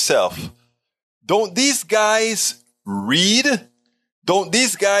ask yourself, don't these guys read? Don't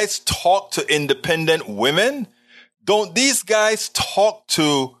these guys talk to independent women? Don't these guys talk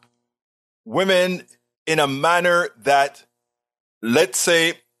to women in a manner that, let's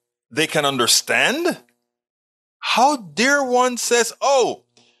say, they can understand? How dare one says,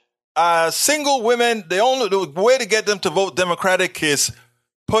 single women, the way to get them to vote Democratic is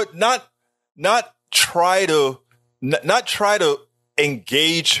not try to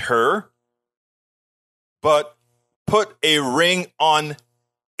engage her, but put a ring on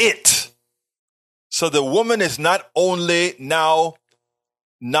it. So the woman is not only now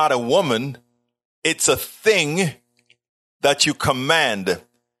not a woman, it's a thing that you command.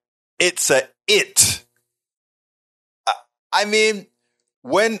 It's a it. I mean,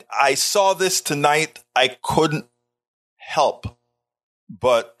 when I saw this tonight, I couldn't help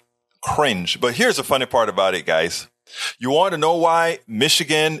but cringe. But here's the funny part about it, guys. You want to know why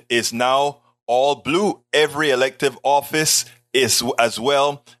Michigan is now all blue? Every elective office is as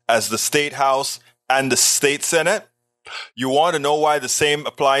well as the state house and the state senate. You want to know why the same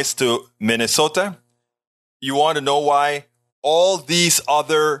applies to Minnesota? You want to know why all these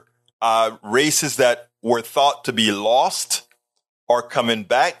other races that were thought to be lost are coming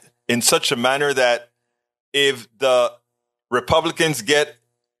back in such a manner that if the Republicans get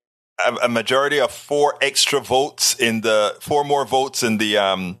a majority of 4 more votes in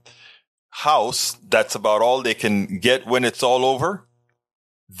the House, that's about all they can get when it's all over.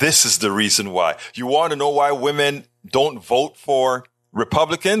 This is the reason why. You want to know why women don't vote for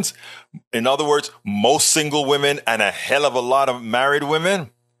Republicans? In other words, most single women and a hell of a lot of married women.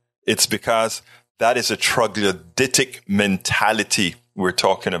 It's because that is a troglodytic mentality we're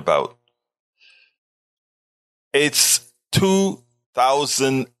talking about. It's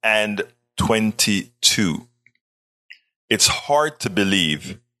 2022. It's hard to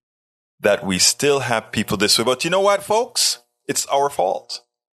believe that we still have people this way. But you know what, folks? It's our fault.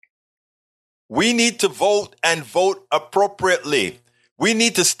 We need to vote and vote appropriately. We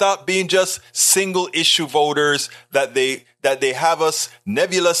need to stop being just single issue voters that they have us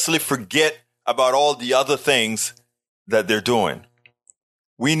nebulously forget about all the other things that they're doing.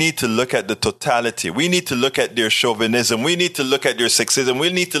 We need to look at the totality. We need to look at their chauvinism. We need to look at their sexism.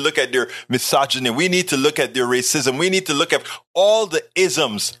 We need to look at their misogyny. We need to look at their racism. We need to look at all the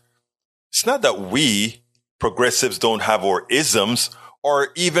isms. It's not that we progressives don't have our isms or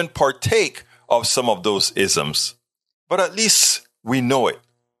even partake of some of those isms, but at least we know it.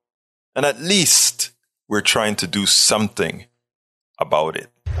 And at least we're trying to do something about it.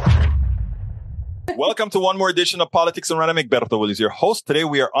 Welcome to one more edition of Politics and Random. Egberto Willies, your host. Today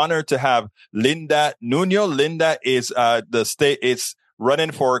we are honored to have Linda Nuño. Linda is is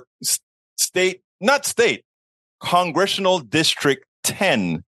running for Congressional District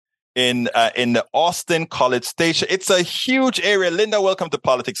 10 in the Austin College Station. It's a huge area. Linda, welcome to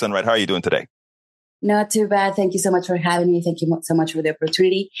Politics and Right. How are you doing today? Not too bad. Thank you so much for having me. Thank you so much for the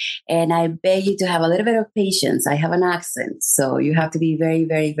opportunity. And I beg you to have a little bit of patience. I have an accent, so you have to be very,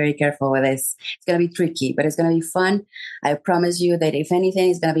 very, very careful with this. It's going to be tricky, but it's going to be fun. I promise you that if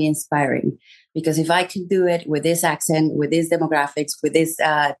anything, it's going to be inspiring. Because if I could do it with this accent, with these demographics, with this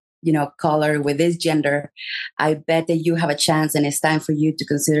color, with this gender, I bet that you have a chance, and it's time for you to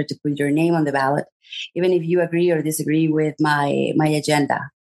consider to put your name on the ballot, even if you agree or disagree with my agenda.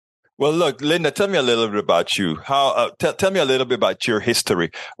 Well, look, Linda, tell me a little bit about you. Tell me a little bit about your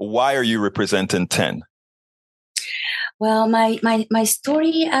history. Why are you representing 10? Well, my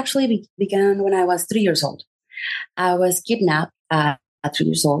story actually began when I was 3 years old. I was kidnapped at 3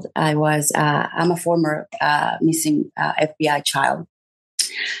 years old. I'm a former missing FBI child.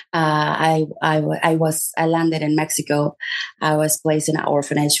 I landed in Mexico. I was placed in an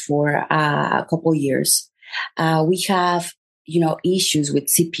orphanage for a couple years. We have issues with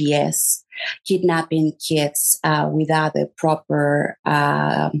CPS, kidnapping kids without the proper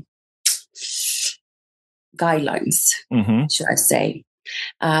guidelines, should I say.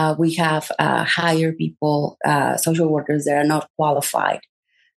 We have hired people, social workers that are not qualified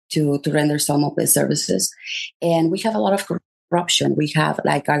to render some of the services. And we have a lot of corruption. We have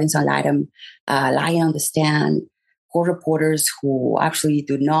like guardians ad litem lying on the stand, court reporters who actually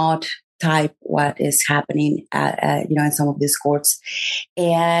do not type what is happening in some of these courts.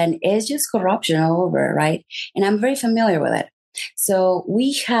 And it's just corruption all over, right? And I'm very familiar with it. So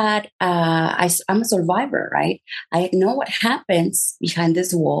we had, I'm a survivor, right? I know what happens behind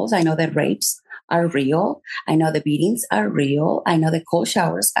these walls. I know that rapes are real. I know the beatings are real. I know the cold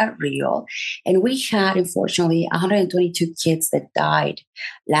showers are real. And we had, unfortunately, 122 kids that died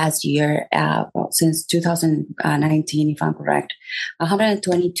last year, since 2019, if I'm correct.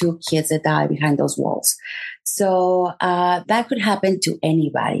 122 kids that died behind those walls. So that could happen to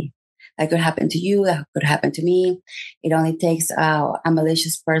anybody. That could happen to you. That could happen to me. It only takes a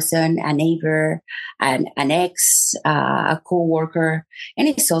malicious person, a neighbor, an ex, a co-worker,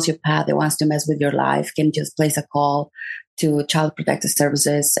 any sociopath that wants to mess with your life can just place a call to Child Protective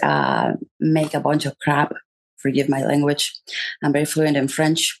Services, make a bunch of crap. Forgive my language. I'm very fluent in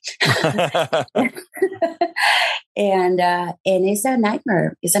French. And it's a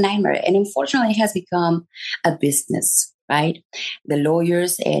nightmare. It's a nightmare. And unfortunately, it has become a business. Right? The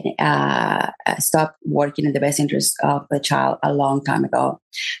lawyers stopped working in the best interest of the child a long time ago.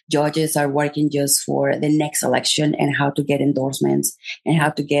 Judges are working just for the next election and how to get endorsements and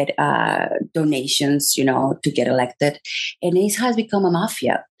how to get donations, to get elected. And it has become a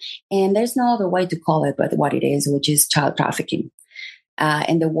mafia. And there's no other way to call it but what it is, which is child trafficking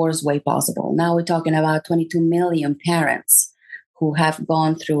in the worst way possible. Now we're talking about 22 million parents who have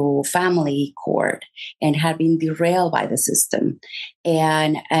gone through family court and have been derailed by the system.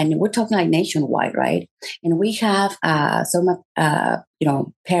 And we're talking like nationwide, right? And we have some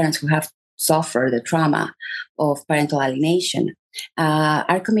parents who have suffered the trauma of parental alienation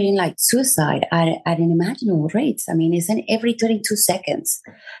are committing like suicide at unimaginable rates. I mean, it's in every 32 seconds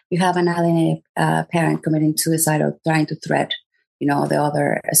you have an alienated parent committing suicide or trying to threat the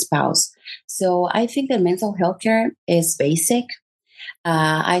other spouse. So I think that mental health care is basic.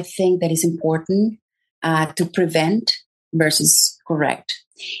 I think that it's important to prevent versus correct.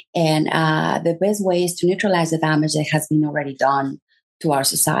 And the best way is to neutralize the damage that has been already done to our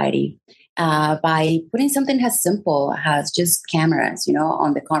society by putting something as simple as just cameras,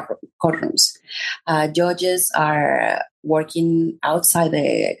 on the courtrooms. Judges are working outside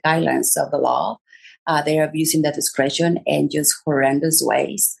the guidelines of the law. They are abusing their discretion in just horrendous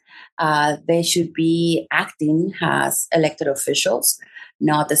ways. They should be acting as elected officials,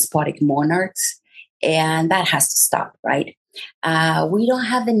 not despotic monarchs. And that has to stop, right? We don't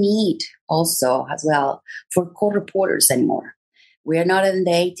have the need also as well for court reporters anymore. We are not in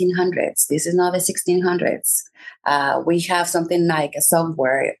the 1800s. This is not the 1600s. We have something like a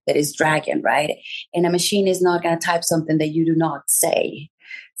software that is Dragon, right? And a machine is not going to type something that you do not say.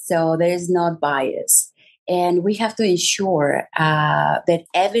 So there is not bias. And we have to ensure that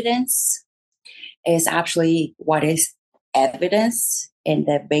evidence is actually what is evidence in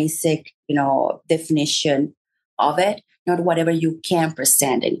the basic, definition of it, not whatever you can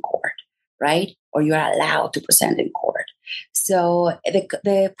present in court, right? Or you're allowed to present in court. So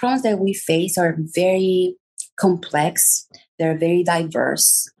the problems that we face are very complex. They're very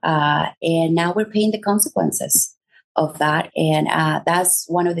diverse. And now we're paying the consequences of that. And that's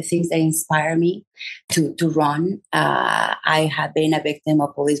one of the things that inspire me to run. I have been a victim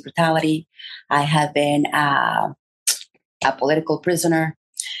of police brutality. I have been a political prisoner.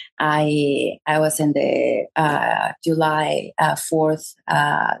 I was in the July 4th,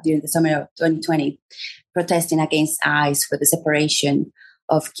 during the summer of 2020, protesting against ICE for the separation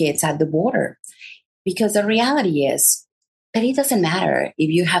of kids at the border. Because the reality is that it doesn't matter if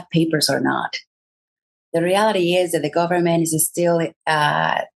you have papers or not. The reality is that the government is still,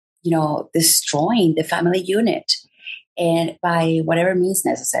 destroying the family unit, and by whatever means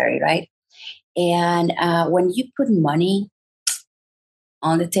necessary, right? And when you put money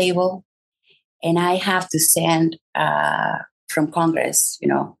on the table, and I have to send from Congress,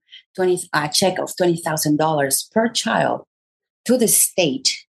 a check of $20,000 per child to the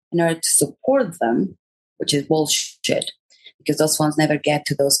state in order to support them, which is bullshit, because those funds never get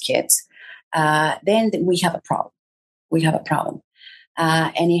to those kids. Then we have a problem.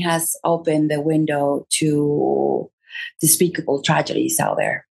 And it has opened the window to despicable tragedies out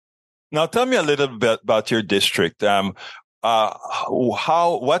there. Now, tell me a little bit about your district. What's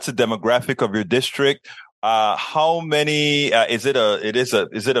the demographic of your district? How many? Is it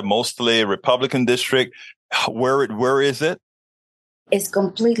a mostly Republican district? Where is it? It's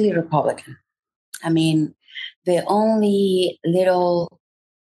completely Republican. I mean, the only little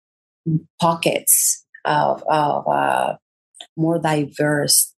pockets of more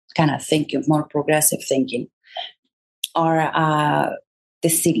diverse kind of thinking, more progressive thinking, are the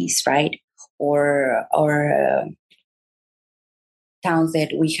cities, right? Or towns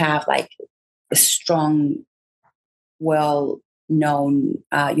that we have like a strong, well-known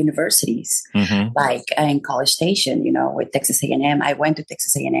universities, like in College Station, with Texas A&M. I went to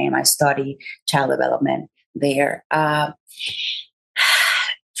Texas A&M. I studied child development there.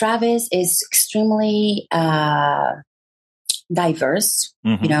 Travis is extremely diverse.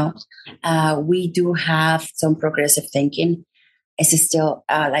 We do have some progressive thinking. It's still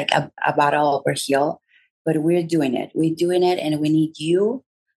like a battle over hill, but we're doing it. We're doing it, and we need you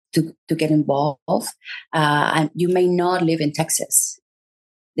to get involved. And you may not live in Texas.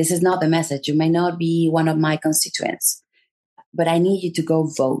 This is not the message. You may not be one of my constituents, but I need you to go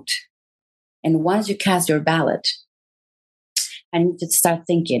vote. And once you cast your ballot, I need to start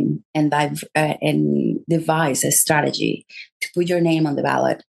thinking and devise a strategy to put your name on the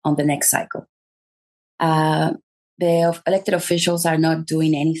ballot on the next cycle. The elected officials are not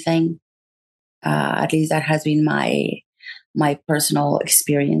doing anything. At least that has been my personal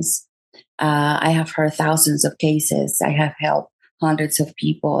experience. I have heard thousands of cases. I have helped hundreds of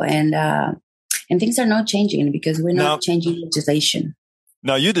people, and things are not changing because we're not changing legislation.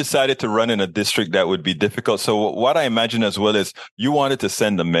 Now, you decided to run in a district that would be difficult. So what I imagine as well is you wanted to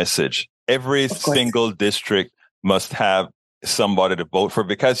send a message. Every single district must have somebody to vote for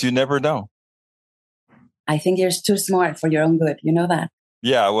because you never know. I think you're too smart for your own good. You know that.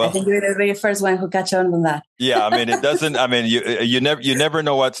 Yeah, well, I think you're the very first one who catch on that. Yeah, I mean, it doesn't. I mean, you never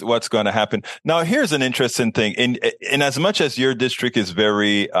know what's going to happen. Now, here's an interesting thing. In as much as your district is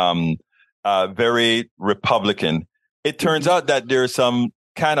very Republican, it turns out that there's some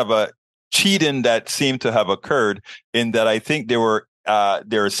kind of a cheating that seemed to have occurred in that I think there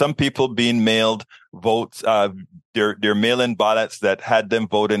are some people being mailed votes, their mail-in ballots that had them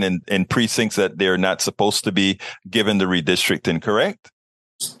voting in precincts that they're not supposed to be given the redistricting, correct?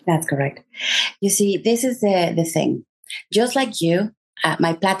 That's correct. You see, this is the thing. Just like you,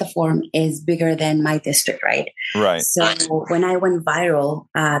 my platform is bigger than my district, right? Right. So when I went viral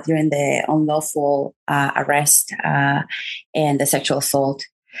during the unlawful arrest and the sexual assault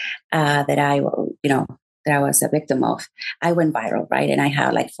that I was a victim of, I went viral, right? And I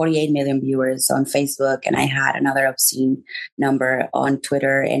had like 48 million viewers on Facebook, and I had another obscene number on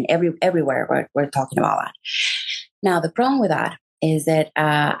Twitter, and everywhere we're talking about that. Now, the problem with that is that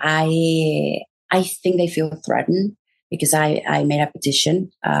I think they feel threatened because I made a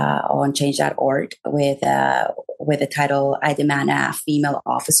petition on change.org with the title, I Demand a Female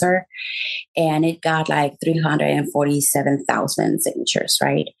Officer. And it got like 347,000 signatures,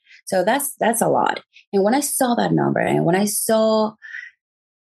 right? So that's a lot. And when I saw that number, and when I saw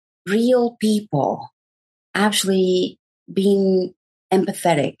real people actually being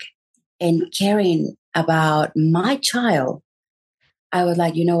empathetic and caring about my child, I was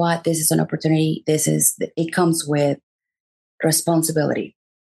like, you know what? This is an opportunity. It comes with responsibility.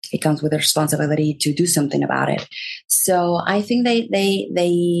 It comes with a responsibility to do something about it. So I think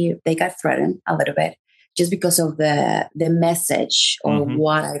they got threatened a little bit just because of the message or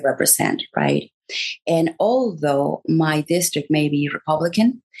what I represent, right? And although my district may be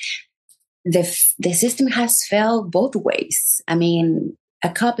Republican, the system has failed both ways. I mean, a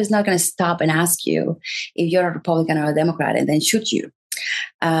cop is not going to stop and ask you if you're a Republican or a Democrat and then shoot you.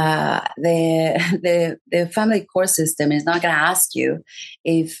 The family court system is not going to ask you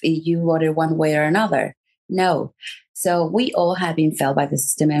if you voted one way or another. No. So we all have been failed by the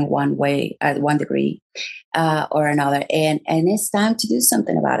system in one way, at one degree or another. And it's time to do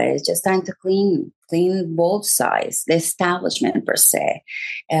something about it. It's just time to clean both sides, the establishment per se.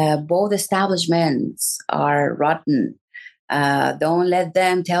 Both establishments are rotten. Don't let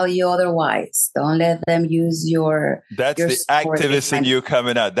them tell you otherwise. Don't let them use your. That's the activist in you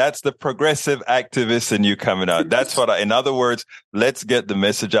coming out. That's the progressive activist in you coming out. That's in other words, let's get the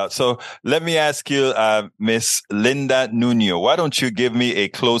message out. So let me ask you, Miss Linda Nuno, why don't you give me a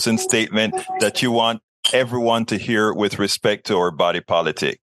closing statement that you want everyone to hear with respect to our body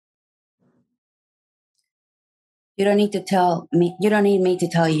politic? You don't need to tell me. You don't need me to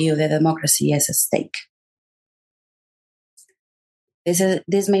tell you that democracy is at stake.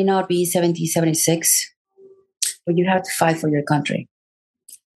 This may not be 1776, but you have to fight for your country.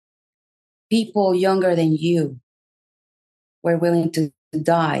 People younger than you were willing to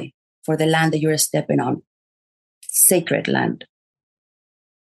die for the land that you're stepping on. Sacred land.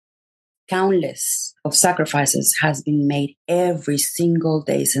 Countless of sacrifices has been made every single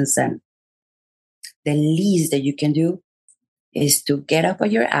day since then. The least that you can do is to get up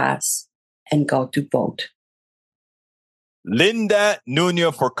on your ass and go to vote. Linda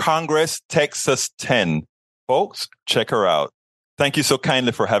Nuno for Congress, Texas 10. Folks, check her out. Thank you so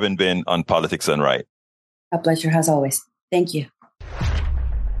kindly for having been on Politics Done Right. A pleasure as always. Thank you.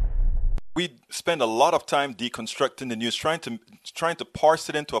 We spend a lot of time deconstructing the news, trying to parse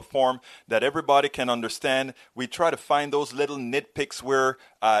it into a form that everybody can understand. We try to find those little nitpicks where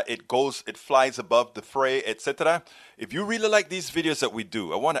it flies above the fray, etc. If you really like these videos that we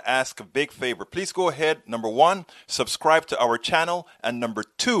do, I want to ask a big favor. Please go ahead. Number 1, subscribe to our channel. And number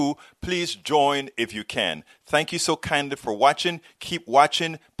 2, please join if you can. Thank you so kindly for watching. Keep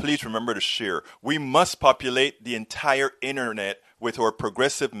watching. Please remember to share. We must populate the entire internet with our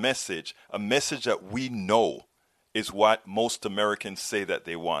progressive message, a message that we know is what most Americans say that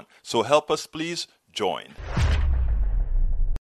they want. So help us, please join.